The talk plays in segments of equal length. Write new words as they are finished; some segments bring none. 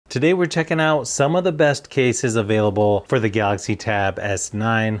Today we're checking out some of the best cases available for the Galaxy Tab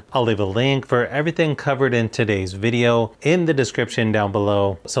S9. I'll leave a link for everything covered in today's video in the description down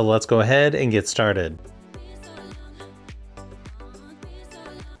below. So let's go ahead and get started.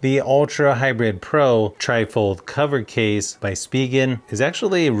 The Ultra Hybrid Pro Trifold Cover Case by Spigen is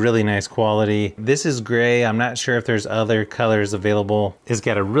actually really nice quality. This is gray. I'm not sure if there's other colors available. It's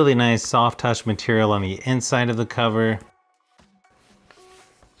got a really nice soft touch material on the inside of the cover.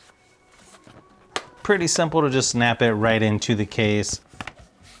 Pretty simple to just snap it right into the case.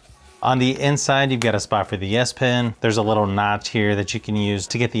 On the inside, you've got a spot for the S Pen. There's a little notch here that you can use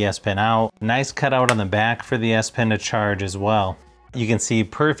to get the S Pen out. Nice cutout on the back for the S Pen to charge as well. You can see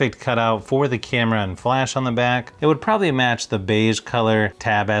perfect cutout for the camera and flash on the back. It would probably match the beige color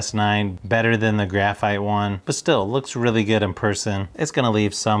Tab S9 better than the graphite one, but still looks really good in person. It's gonna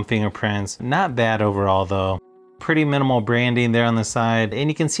leave some fingerprints. Not bad overall though. Pretty minimal branding there on the side, and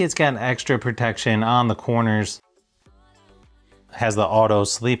you can see it's got extra protection on the corners. Has the auto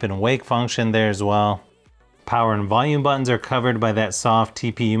sleep and wake function there as well. Power and volume buttons are covered by that soft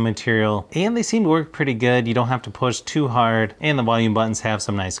TPU material, and they seem to work pretty good. You don't have to push too hard, and the volume buttons have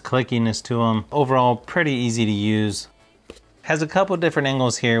some nice clickiness to them. Overall, pretty easy to use. Has a couple different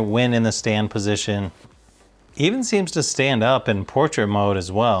angles here when in the stand position. Even seems to stand up in portrait mode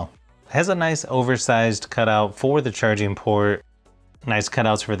as well. Has a nice oversized cutout for the charging port. Nice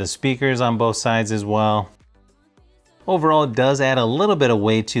cutouts for the speakers on both sides as well. Overall, it does add a little bit of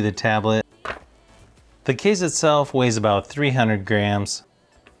weight to the tablet. The case itself weighs about 300 grams.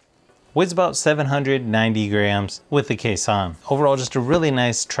 Weighs about 790 grams with the case on. Overall, just a really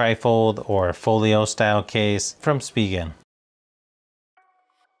nice trifold or folio style case from Spigen.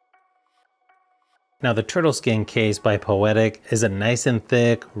 Now the Turtle Skin case by Poetic is a nice and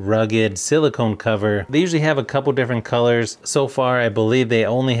thick, rugged silicone cover. They usually have a couple different colors. So far, I believe they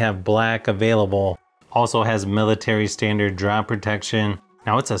only have black available. Also has military standard drop protection.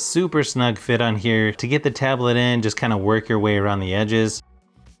 Now it's a super snug fit on here. To get the tablet in, just kind of work your way around the edges.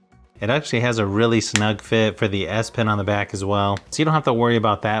 It actually has a really snug fit for the S Pen on the back as well, so you don't have to worry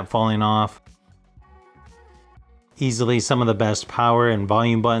about that falling off. Easily some of the best power and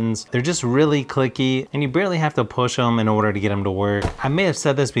volume buttons. They're just really clicky, and you barely have to push them in order to get them to work. I may have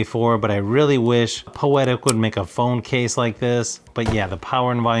said this before, but I really wish Poetic would make a phone case like this. But yeah, the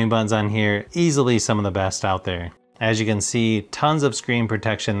power and volume buttons on here, easily some of the best out there. As you can see, tons of screen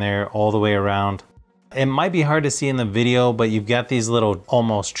protection there all the way around. It might be hard to see in the video, but you've got these little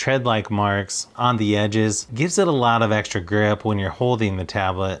almost tread-like marks on the edges. Gives it a lot of extra grip when you're holding the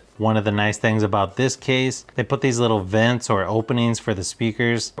tablet. One of the nice things about this case, they put these little vents or openings for the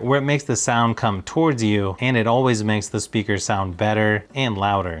speakers where it makes the sound come towards you, and it always makes the speakers sound better and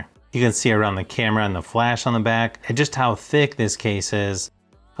louder. You can see around the camera and the flash on the back and just how thick this case is.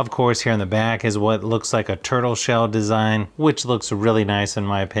 Of course, here in the back is what looks like a turtle shell design, which looks really nice in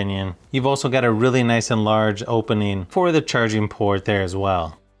my opinion. You've also got a really nice and large opening for the charging port there as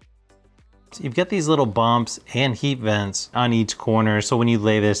well. So you've got these little bumps and heat vents on each corner, so when you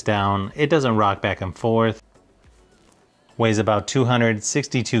lay this down, it doesn't rock back and forth. Weighs about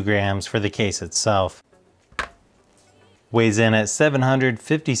 262 grams for the case itself. Weighs in at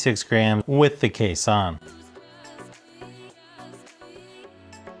 756 grams with the case on.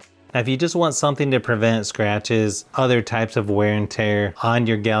 Now, if you just want something to prevent scratches, other types of wear and tear on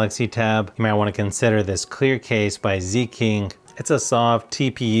your Galaxy Tab, you might want to consider this clear case by Z-King. It's a soft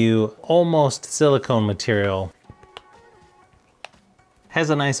TPU, almost silicone material. Has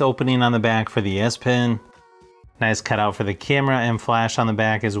a nice opening on the back for the S Pen. Nice cutout for the camera and flash on the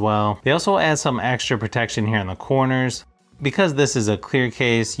back as well. They also add some extra protection here in the corners. Because this is a clear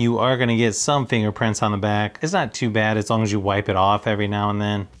case, you are going to get some fingerprints on the back. It's not too bad as long as you wipe it off every now and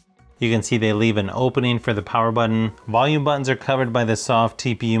then. You can see they leave an opening for the power button. Volume buttons are covered by the soft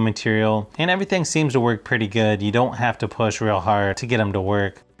TPU material, and everything seems to work pretty good. You don't have to push real hard to get them to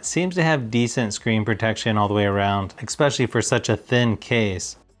work. It seems to have decent screen protection all the way around, especially for such a thin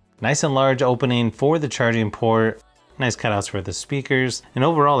case. Nice and large opening for the charging port. Nice cutouts for the speakers, and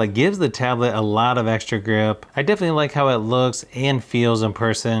overall it gives the tablet a lot of extra grip. I definitely like how it looks and feels in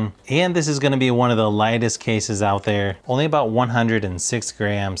person, and this is going to be one of the lightest cases out there, only about 106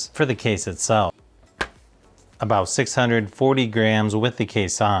 grams for the case itself. About 640 grams with the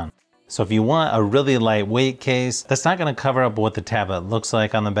case on. So if you want a really lightweight case that's not going to cover up what the tablet looks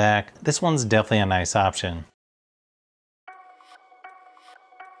like on the back, this one's definitely a nice option.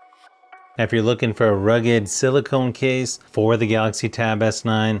 Now, if you're looking for a rugged silicone case for the Galaxy Tab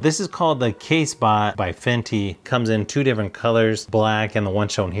S9, this is called the CaseBot by Fenty. Comes in two different colors, black, and the one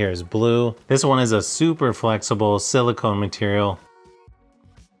shown here is blue. This one is a super flexible silicone material.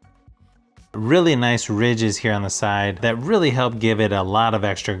 Really nice ridges here on the side that really help give it a lot of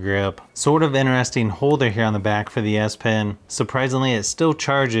extra grip. Sort of interesting holder here on the back for the S Pen. Surprisingly, it still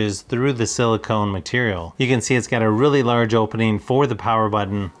charges through the silicone material. You can see it's got a really large opening for the power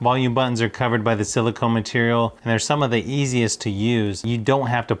button. Volume buttons are covered by the silicone material, and they're some of the easiest to use. You don't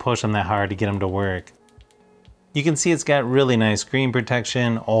have to push them that hard to get them to work. You can see it's got really nice screen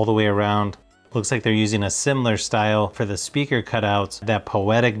protection all the way around. Looks like they're using a similar style for the speaker cutouts that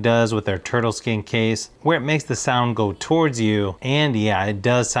Poetic does with their turtle skin case, where it makes the sound go towards you, and yeah, it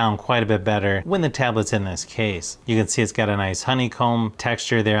does sound quite a bit better when the tablet's in this case. You can see it's got a nice honeycomb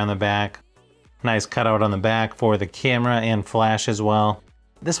texture there on the back. Nice cutout on the back for the camera and flash as well.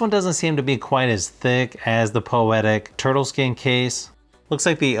 This one doesn't seem to be quite as thick as the Poetic turtle skin case. Looks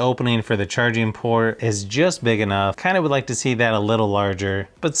like the opening for the charging port is just big enough. Kind of would like to see that a little larger,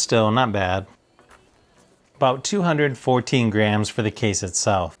 but still not bad. About 214 grams for the case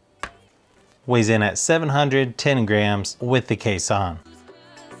itself. Weighs in at 710 grams with the case on.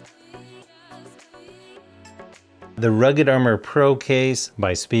 The Rugged Armor Pro case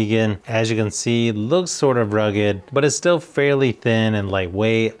by Spigen, as you can see, looks sort of rugged, but it's still fairly thin and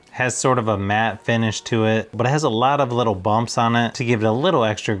lightweight. Has sort of a matte finish to it, but it has a lot of little bumps on it to give it a little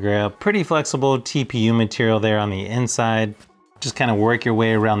extra grip. Pretty flexible TPU material there on the inside. Just kind of work your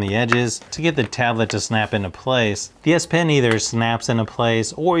way around the edges to get the tablet to snap into place. The S Pen either snaps into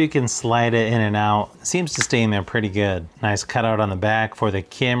place or you can slide it in and out. It seems to stay in there pretty good. Nice cutout on the back for the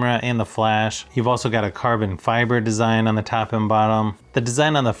camera and the flash. You've also got a carbon fiber design on the top and bottom. The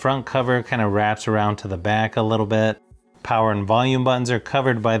design on the front cover kind of wraps around to the back a little bit. Power and volume buttons are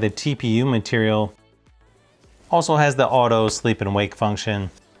covered by the TPU material. Also has the auto sleep and wake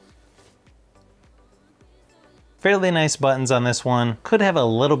function. Fairly nice buttons on this one. Could have a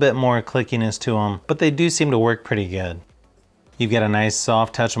little bit more clickiness to them, but they do seem to work pretty good. You've got a nice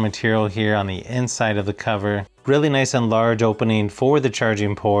soft touch material here on the inside of the cover. Really nice and large opening for the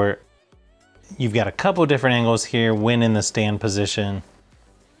charging port. You've got a couple different angles here when in the stand position.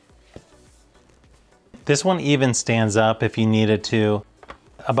 This one even stands up if you need it to.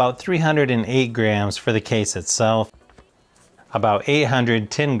 About 308 grams for the case itself. About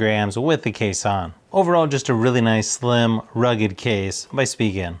 810 grams with the case on. Overall, just a really nice, slim, rugged case by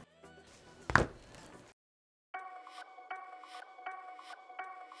Spigen.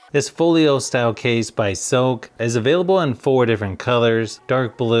 This folio style case by Silk is available in 4 different colors,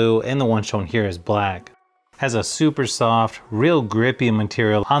 dark blue, and the one shown here is black. Has a super soft, real grippy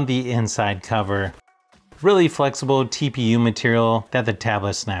material on the inside cover. Really flexible TPU material that the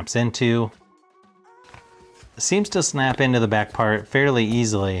tablet snaps into. Seems to snap into the back part fairly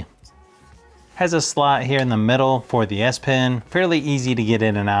easily. Has a slot here in the middle for the S Pen, fairly easy to get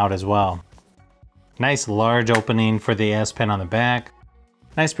in and out as well. Nice large opening for the S Pen on the back.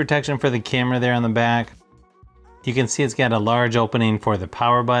 Nice protection for the camera there on the back. You can see it's got a large opening for the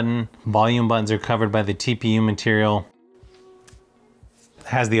power button. Volume buttons are covered by the TPU material.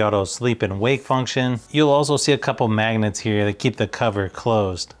 Has the auto sleep and wake function. You'll also see a couple magnets here that keep the cover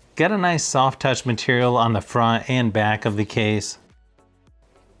closed. Got a nice soft touch material on the front and back of the case.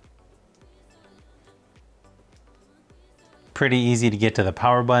 Pretty easy to get to the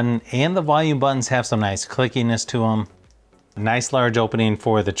power button, and the volume buttons have some nice clickiness to them. Nice large opening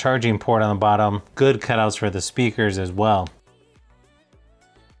for the charging port on the bottom. Good cutouts for the speakers as well.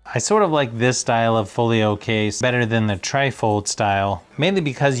 I sort of like this style of folio case better than the trifold style, mainly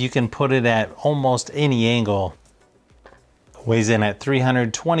because you can put it at almost any angle. Weighs in at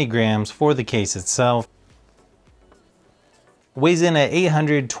 320 grams for the case itself. Weighs in at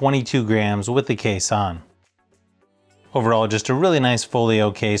 822 grams with the case on. Overall, just a really nice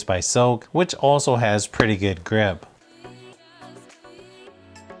folio case by Silk, which also has pretty good grip.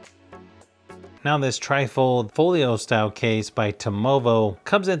 Now this trifold folio style case by Tomovo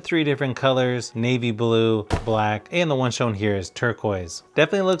comes in 3 different colors, navy blue, black, and the one shown here is turquoise.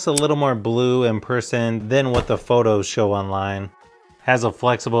 Definitely looks a little more blue in person than what the photos show online. Has a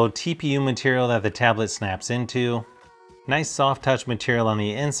flexible TPU material that the tablet snaps into. Nice soft touch material on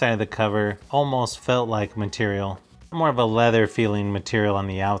the inside of the cover, almost felt-like material. More of a leather feeling material on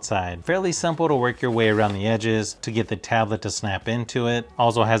the outside. Fairly simple to work your way around the edges to get the tablet to snap into it.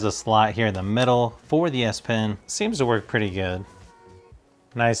 Also has a slot here in the middle for the S Pen. Seems to work pretty good.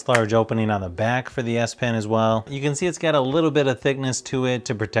 Nice large opening on the back for the S Pen as well. You can see it's got a little bit of thickness to it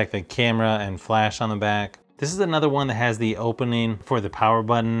to protect the camera and flash on the back. This is another one that has the opening for the power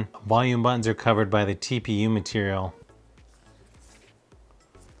button. Volume buttons are covered by the TPU material.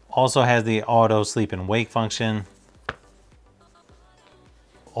 Also has the auto sleep and wake function.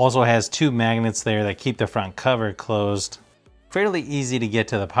 Also has 2 magnets there that keep the front cover closed. Fairly easy to get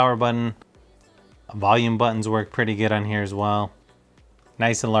to the power button. Volume buttons work pretty good on here as well.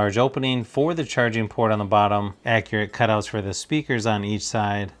 Nice and large opening for the charging port on the bottom. Accurate cutouts for the speakers on each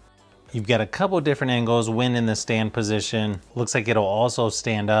side. You've got a couple different angles when in the stand position. Looks like it'll also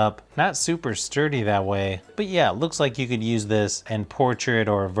stand up. Not super sturdy that way, but yeah, it looks like you could use this in portrait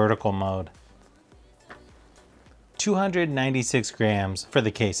or vertical mode. 296 grams for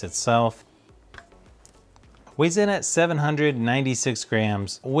the case itself. Weighs in at 796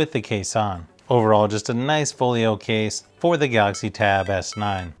 grams with the case on. Overall, just a nice folio case for the Galaxy Tab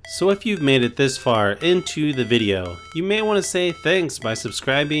S9. So if you've made it this far into the video, you may want to say thanks by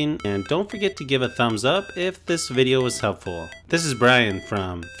subscribing, and don't forget to give a thumbs up if this video was helpful. This is Brian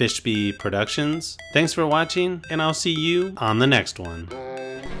from Fishbee Productions. Thanks for watching, and I'll see you on the next one.